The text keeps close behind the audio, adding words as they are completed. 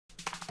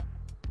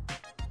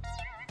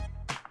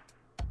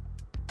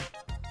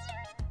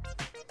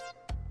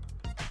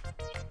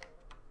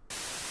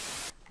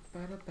See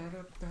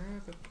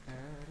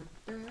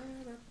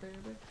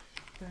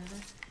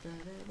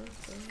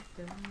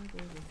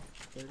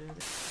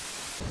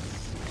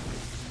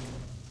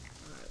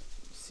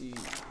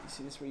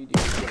this where you do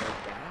it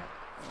like that,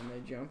 and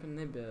they jump and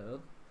they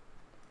build.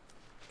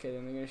 Okay,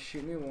 then they're gonna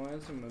shoot me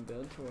once. I'm gonna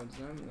build towards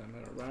them. And I'm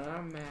gonna run out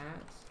of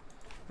mats,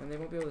 and they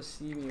won't be able to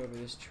see me over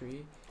this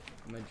tree.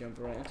 I'm gonna jump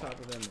right on top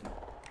of them and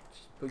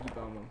just boogie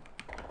bomb them.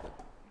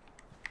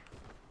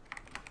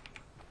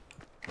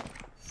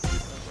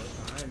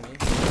 Behind me.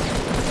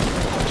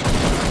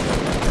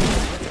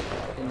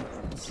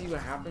 And see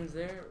what happens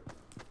there?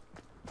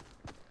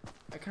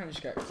 I kind of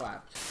just got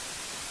clapped.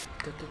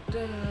 This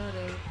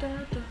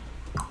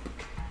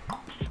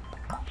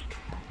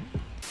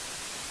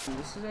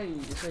is how you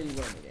win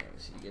the game.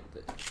 So you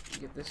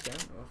get this gun.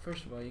 Well,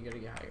 first of all, you gotta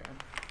get high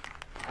ground.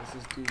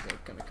 This dude's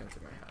like gonna come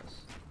through my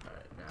house. All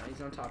right, now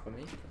he's on top of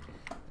me.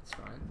 That's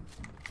fine.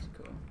 That's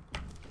cool.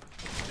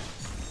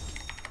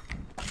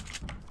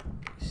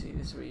 You see,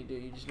 this is what you do.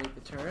 You just make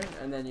the turn,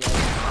 and then you.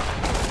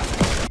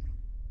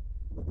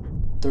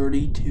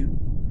 32.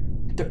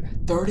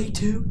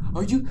 32?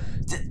 Are you?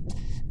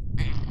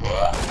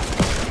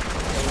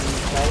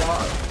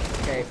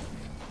 Okay.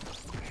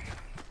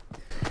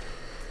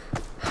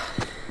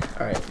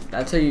 Alright,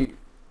 that's how you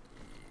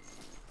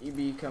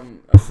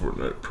become a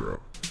Fortnite Pro.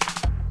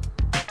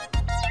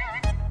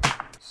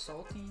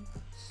 Salty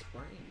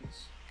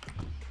Springs.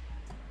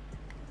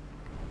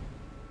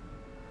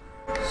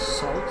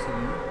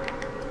 Salty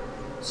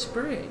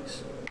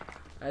Springs.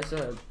 As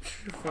a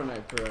true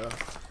Fortnite Pro,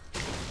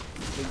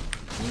 the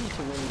key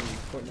to winning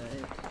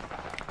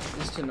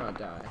Fortnite is to not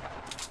die.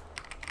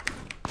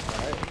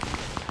 Alright?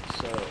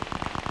 So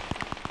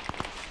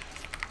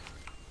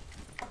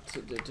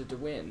to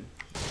win, you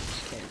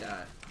just can't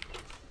die.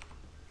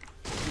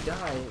 If you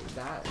die,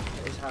 that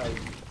is how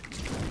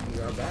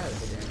you are bad at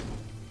the game.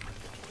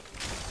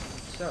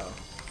 So,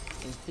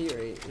 in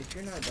theory, if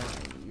you're not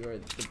dying, you are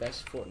the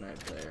best Fortnite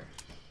player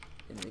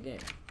in the game.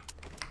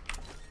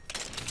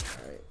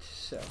 Alright,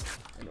 so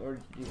in order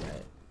to do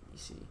that, you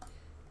see,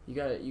 you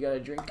gotta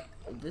drink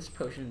this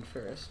potion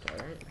first,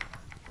 alright?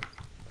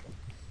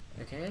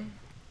 Okay?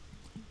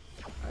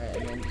 Alright,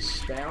 and then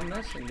just spam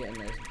this and get a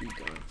nice beat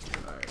going.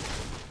 Alright.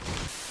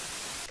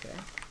 Okay.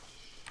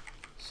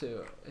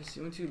 So, as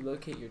soon as you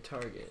locate your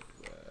target,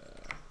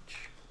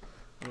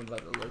 I'm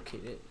about to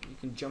locate it, you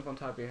can jump on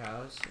top of your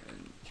house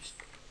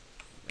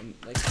and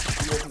like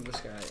shoot from the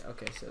sky.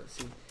 Okay, so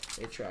see,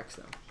 it tracks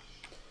them.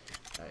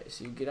 Alright,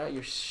 so you get out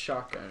your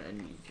shotgun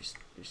and you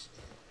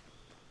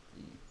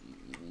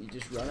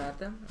just run at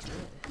them.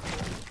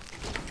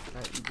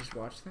 Alright, you just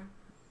watch them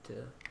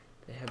till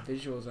they have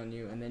visuals on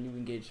you, and then you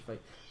engage the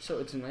fight. So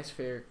it's a nice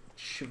fair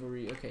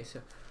chivalry. Okay,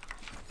 so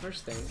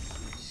first thing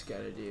you just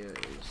gotta do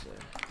is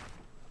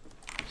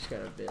just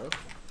gotta build.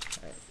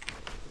 Alright,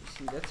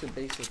 see, that's a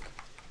basic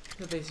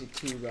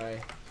 2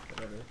 by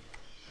whatever.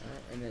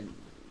 Alright, and then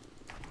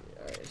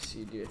so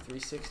you do a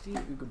 360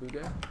 ooga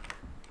booga.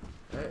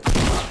 Alright,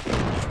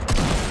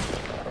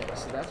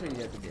 so that's what you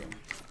have to do.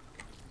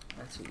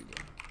 That's what you do.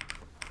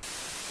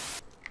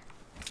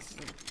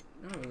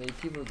 Normally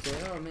people would say,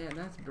 "Oh man,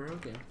 that's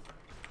broken."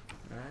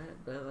 Alright,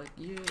 but like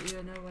you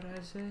know what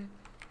I say?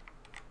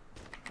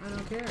 I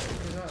don't care,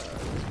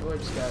 because this boy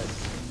just got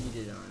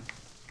yeeted on.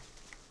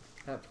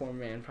 That poor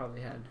man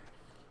probably had.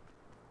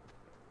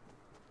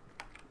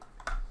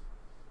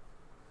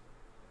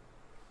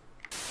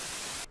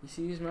 You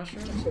see these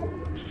mushrooms?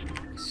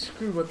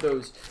 Screw what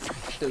those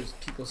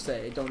people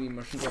say. Don't eat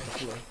mushrooms off the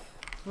floor.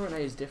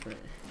 Fortnite is different.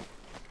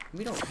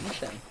 We don't eat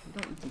them. We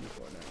don't eat them in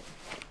Fortnite.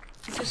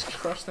 We just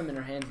crush them in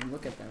our hands and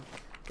look at them.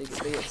 They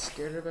get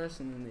scared of us,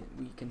 and then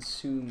we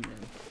consume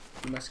them.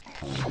 We must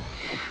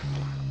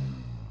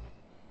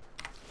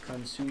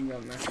consume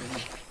them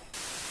mushrooms.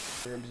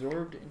 They're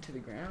absorbed into the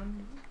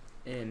ground,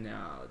 and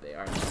now they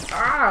are.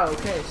 Ah,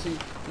 okay. So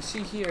you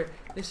see here,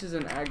 this is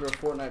an aggro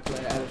Fortnite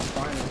player at its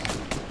finest,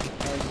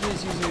 and he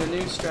is using a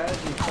new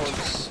strategy called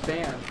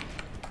spam.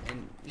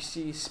 And you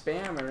see,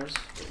 spammers.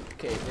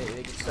 Okay,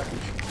 they get stuck in.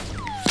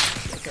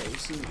 Okay, you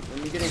see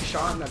when you're getting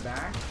shot in the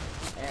back,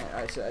 and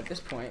alright. So at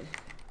this point,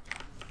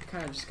 you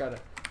kind of just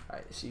gotta.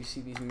 Alright, so you see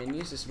these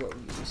menus. This is what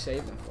we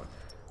save them for.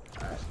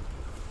 Alright.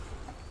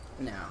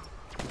 Now,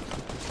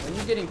 when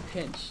you're getting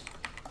pinched,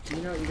 you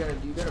know you gotta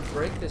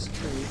break this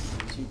tree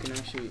so you can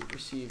actually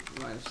receive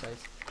line of sight.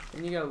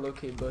 Then you gotta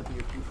locate both of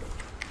your people.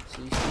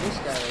 So you see this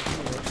guy right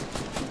here,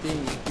 he's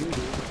being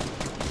booted.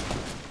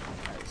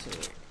 Alright, so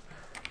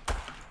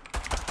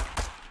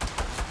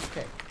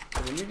okay,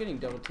 so when you're getting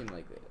double teamed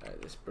like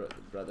this,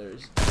 brother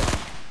is done.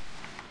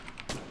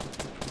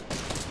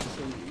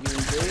 So you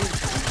engage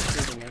and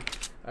shooting him.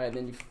 Alright,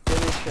 then you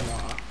finish him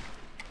off.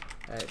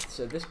 Alright,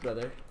 so this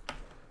brother,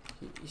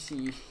 you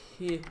see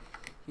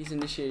he's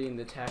initiating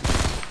the attack.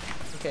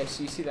 Okay,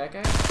 so you see that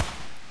guy?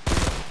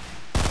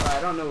 I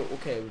don't know.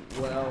 Okay,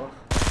 well,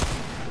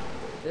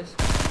 this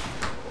point.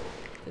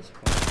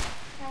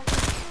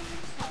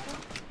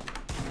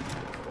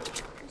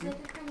 Is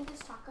it the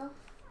carnitas taco?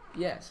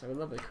 Yes, I would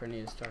love a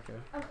carnitas taco.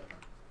 Okay.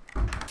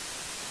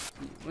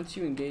 once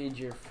you engage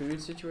your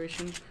food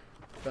situation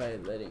by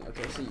letting,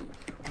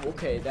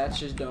 okay, that's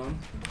just dumb.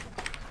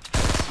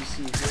 As you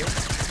see here,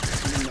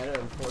 new meta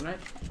in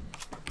Fortnite.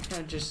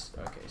 Kind of just,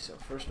 okay, so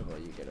first of all,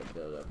 you gotta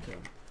build up to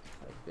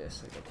like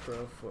this, like a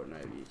pro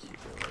Fortnite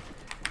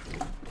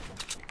YouTuber.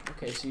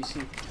 Okay, so you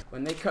see,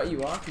 when they cut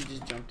you off, you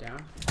just jump down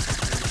and you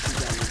shoot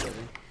down the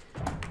building.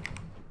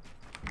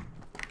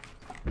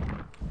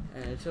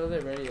 And until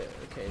they're ready to,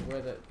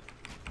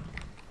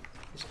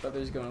 this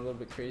brother's going a little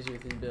bit crazy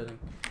with his building.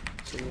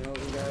 So you know what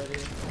we gotta do?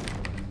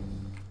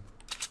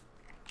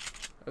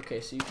 Okay,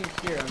 so you can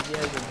hear him, he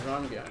has a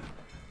drum gun,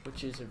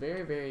 which is a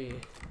very, very...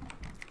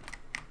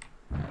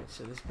 Alright,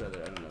 so this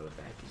brother, I don't know what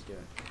the heck he's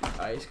doing.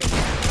 Alright, he's got...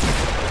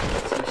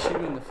 So you shoot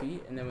him in the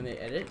feet, and then when they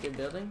edit your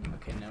building...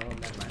 Okay, no,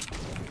 never mind.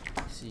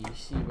 So you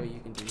see what you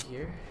can do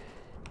here.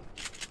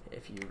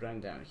 If you run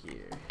down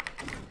here,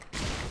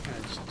 kind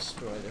of just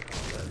destroy the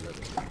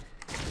little...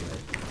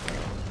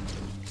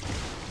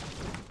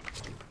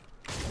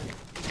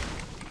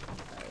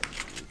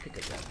 Pick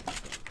up that.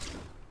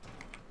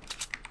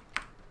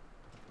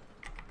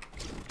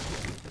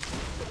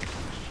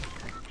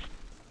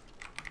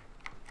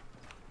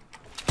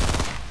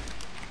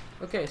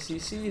 Okay, so you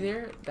see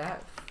there,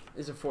 that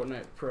is a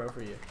Fortnite Pro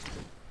for you.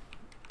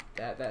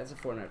 That is a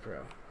Fortnite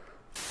Pro.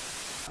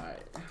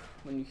 Alright,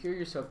 when you hear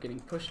yourself getting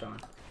pushed on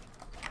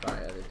by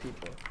other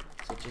people,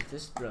 such as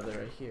this brother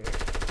right here.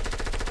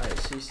 Alright,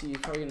 so you see he's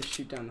probably gonna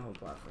shoot down the whole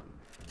platform.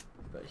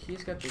 But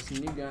he's got this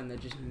new gun that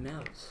just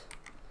melts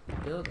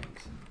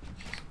buildings.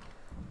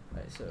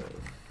 Alright, so if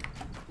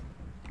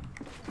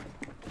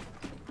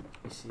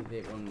you see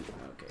they won,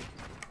 okay.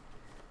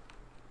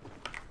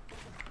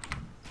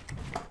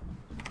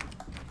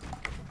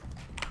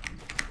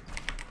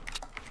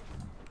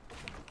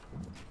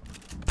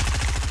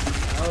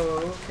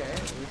 Oh, okay,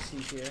 we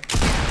see here.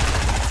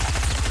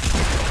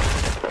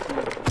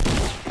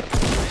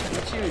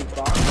 What you in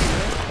box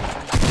here?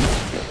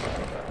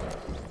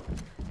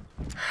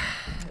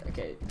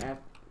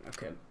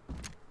 Okay,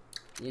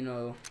 you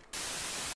know,